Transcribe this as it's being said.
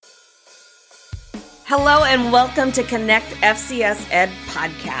Hello and welcome to Connect FCS Ed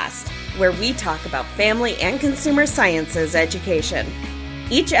Podcast, where we talk about family and consumer sciences education.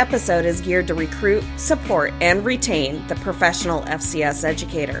 Each episode is geared to recruit, support, and retain the professional FCS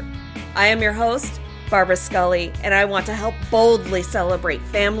educator. I am your host, Barbara Scully, and I want to help boldly celebrate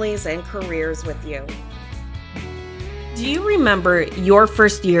families and careers with you. Do you remember your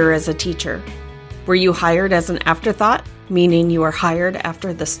first year as a teacher? Were you hired as an afterthought, meaning you were hired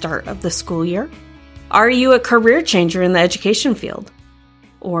after the start of the school year? Are you a career changer in the education field?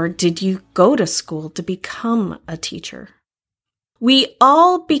 Or did you go to school to become a teacher? We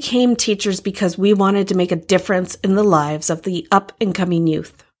all became teachers because we wanted to make a difference in the lives of the up-and-coming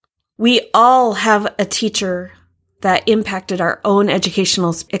youth. We all have a teacher that impacted our own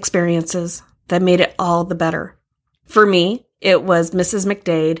educational experiences that made it all the better. For me, it was Mrs.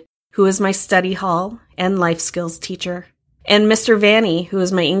 McDade, who was my study hall and life skills teacher, and Mr. Vanny, who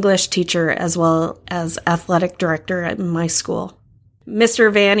was my English teacher as well as athletic director at my school.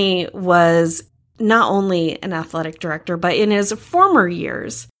 Mr. Vanny was not only an athletic director, but in his former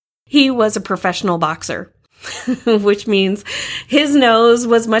years, he was a professional boxer, which means his nose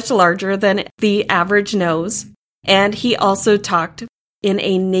was much larger than the average nose. And he also talked in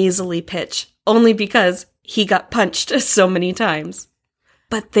a nasally pitch, only because he got punched so many times.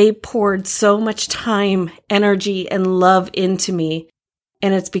 But they poured so much time, energy, and love into me,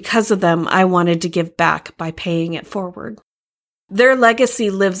 and it's because of them I wanted to give back by paying it forward. Their legacy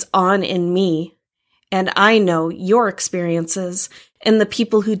lives on in me, and I know your experiences and the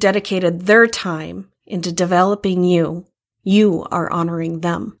people who dedicated their time into developing you are honoring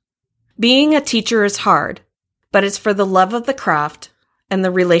them. Being a teacher is hard, but it's for the love of the craft and the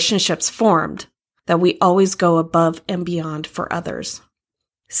relationships formed that we always go above and beyond for others.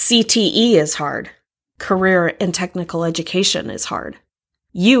 CTE is hard. Career and technical education is hard.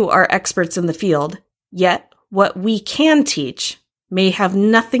 You are experts in the field, yet what we can teach may have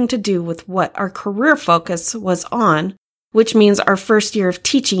nothing to do with what our career focus was on, which means our first year of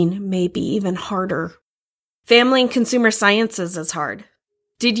teaching may be even harder. Family and consumer sciences is hard.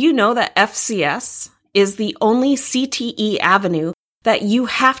 Did you know that FCS is the only CTE avenue that you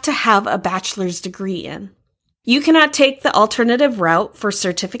have to have a bachelor's degree in? You cannot take the alternative route for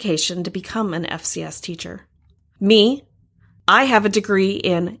certification to become an FCS teacher. Me, I have a degree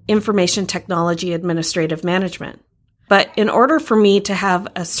in Information Technology Administrative Management. But in order for me to have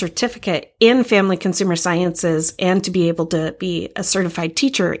a certificate in family consumer sciences and to be able to be a certified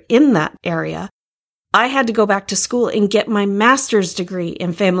teacher in that area, I had to go back to school and get my master's degree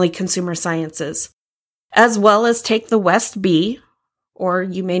in family consumer sciences, as well as take the West B, or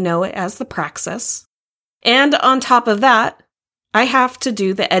you may know it as the Praxis. And on top of that, I have to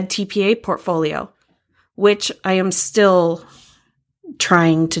do the EdTPA portfolio, which I am still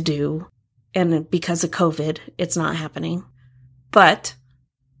trying to do. And because of COVID, it's not happening. But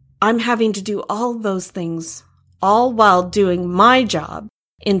I'm having to do all those things, all while doing my job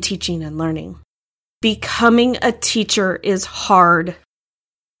in teaching and learning. Becoming a teacher is hard,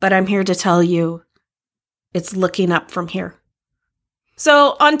 but I'm here to tell you it's looking up from here.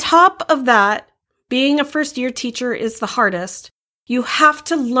 So on top of that, being a first-year teacher is the hardest. You have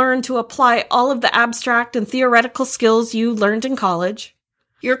to learn to apply all of the abstract and theoretical skills you learned in college.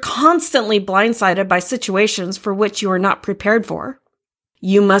 You're constantly blindsided by situations for which you are not prepared for.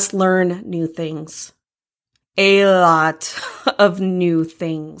 You must learn new things. A lot of new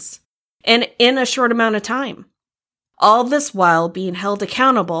things. And in a short amount of time. All this while being held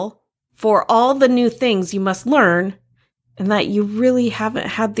accountable for all the new things you must learn and that you really haven't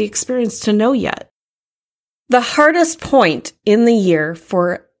had the experience to know yet. The hardest point in the year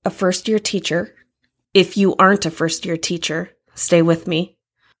for a first-year teacher, if you aren't a first-year teacher, stay with me,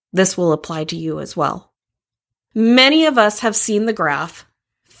 this will apply to you as well. Many of us have seen the graph,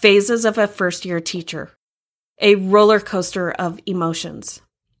 Phases of a First-Year Teacher, a roller coaster of emotions.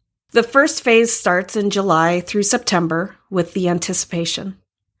 The first phase starts in July through September with the anticipation,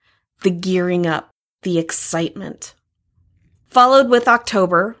 the gearing up, the excitement, followed with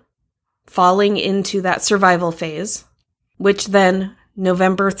October, falling into that survival phase, which then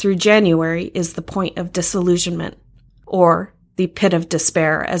November through January is the point of disillusionment, or the pit of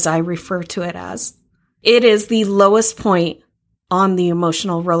despair, as I refer to it as. It is the lowest point on the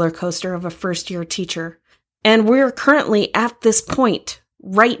emotional roller coaster of a first-year teacher, and we're currently at this point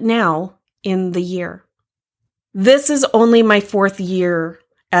right now in the year. This is only my 4th year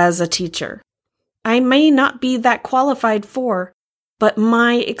as a teacher. I may not be that qualified for, but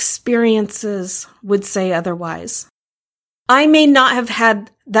my experiences would say otherwise. I may not have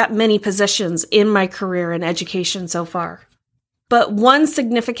had that many positions in my career in education so far, But one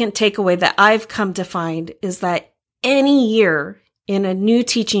significant takeaway that I've come to find is that any year in a new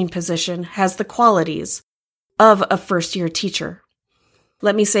teaching position has the qualities of a first-year teacher.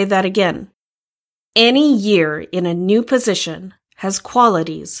 Let me say that again. Any year in a new position has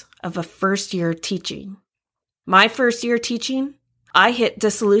qualities of a first-year teaching. My first year teaching, I hit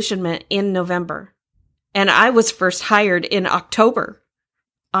disillusionment in November, and I was first hired in October.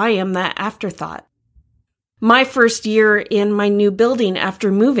 I am that afterthought. My first year in my new building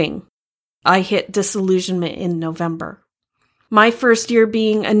after moving, I hit disillusionment in November. My first year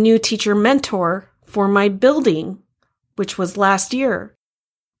being a new teacher mentor for my building, which was last year,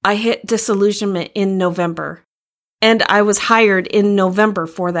 I hit disillusionment in November, and I was hired in November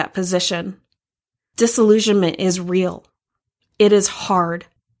for that position. Disillusionment is real. It is hard.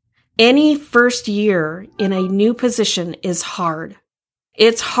 Any first year in a new position is hard.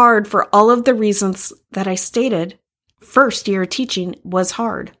 It's hard for all of the reasons that I stated. First year teaching was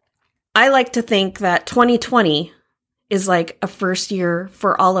hard. I like to think that 2020 is like a first year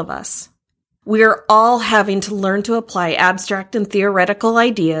for all of us. We are all having to learn to apply abstract and theoretical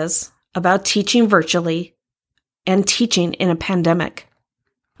ideas about teaching virtually and teaching in a pandemic.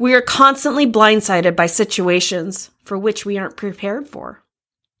 We are constantly blindsided by situations for which we aren't prepared for.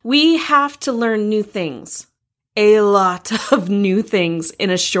 We have to learn new things, a lot of new things in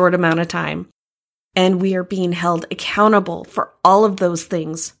a short amount of time. And we are being held accountable for all of those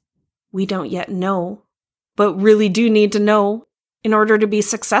things we don't yet know, but really do need to know in order to be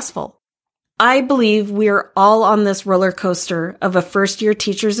successful. I believe we are all on this roller coaster of a first-year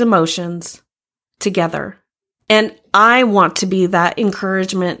teacher's emotions together. And I want to be that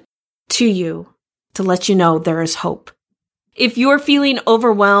encouragement to you to let you know there is hope. If you're feeling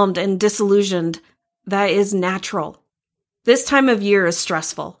overwhelmed and disillusioned, that is natural. This time of year is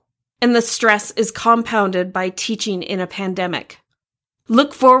stressful, and the stress is compounded by teaching in a pandemic.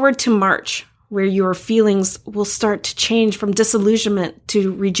 Look forward to March, where your feelings will start to change from disillusionment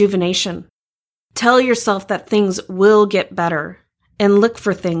to rejuvenation. Tell yourself that things will get better, and look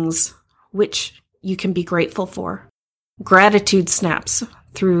for things which you can be grateful for. Gratitude snaps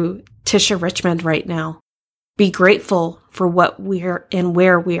through Tisha Richmond right now. Be grateful for what we're and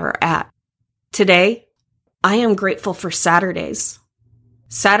where we are at. Today, I am grateful for Saturdays.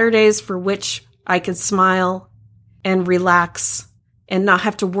 Saturdays for which I could smile and relax and not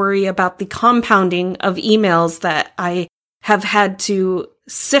have to worry about the compounding of emails that I have had to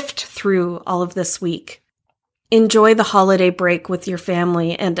sift through all of this week. Enjoy the holiday break with your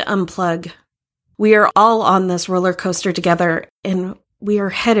family and unplug. We are all on this roller coaster together, and we are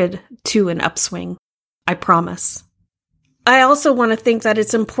headed to an upswing. I promise. I also want to think that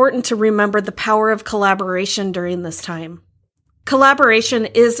it's important to remember the power of collaboration during this time. Collaboration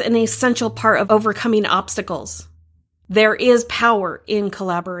is an essential part of overcoming obstacles. There is power in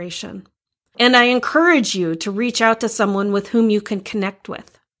collaboration. And I encourage you to reach out to someone with whom you can connect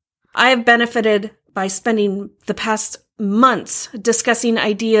with. I have benefited by spending the past months discussing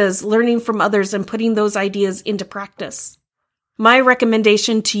ideas, learning from others, and putting those ideas into practice. My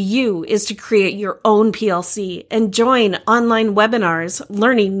recommendation to you is to create your own PLC and join online webinars,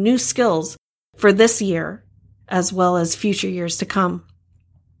 learning new skills for this year, as well as future years to come.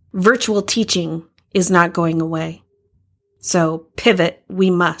 Virtual teaching is not going away. So pivot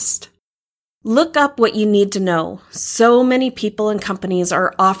we must. Look up what you need to know. So many people and companies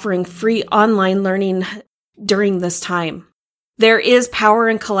are offering free online learning during this time. There is power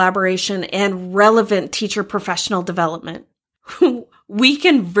in collaboration and relevant teacher professional development. We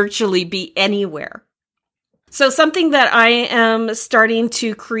can virtually be anywhere. So something that I am starting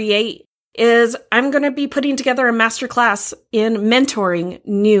to create is I'm going to be putting together a masterclass in mentoring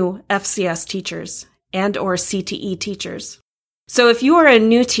new FCS teachers and or CTE teachers. So if you are a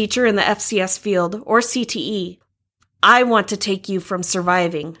new teacher in the FCS field or CTE, I want to take you from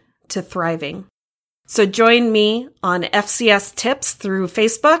surviving to thriving. So join me on FCS Tips through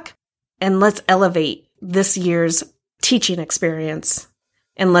Facebook, and let's elevate this year's teaching experience,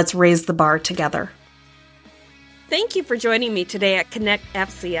 and let's raise the bar together. Thank you for joining me today at Connect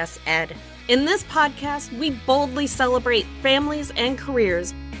FCS Ed. In this podcast, we boldly celebrate families and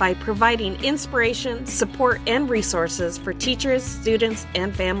careers by providing inspiration, support, and resources for teachers, students,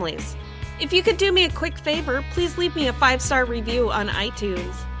 and families. If you could do me a quick favor, please leave me a 5-star review on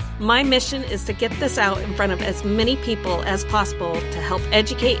iTunes. My mission is to get this out in front of as many people as possible to help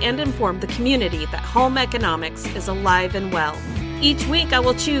educate and inform the community that home economics is alive and well. Each week, I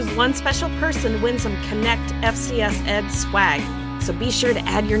will choose one special person to win some Connect FCS Ed swag. So be sure to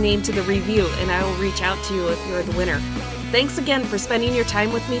add your name to the review, and I will reach out to you if you're the winner. Thanks again for spending your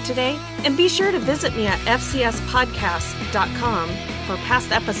time with me today, and be sure to visit me at fcspodcast.com for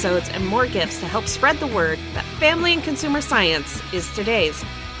past episodes and more gifts to help spread the word that family and consumer science is today's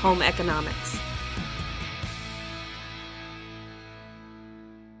home economics.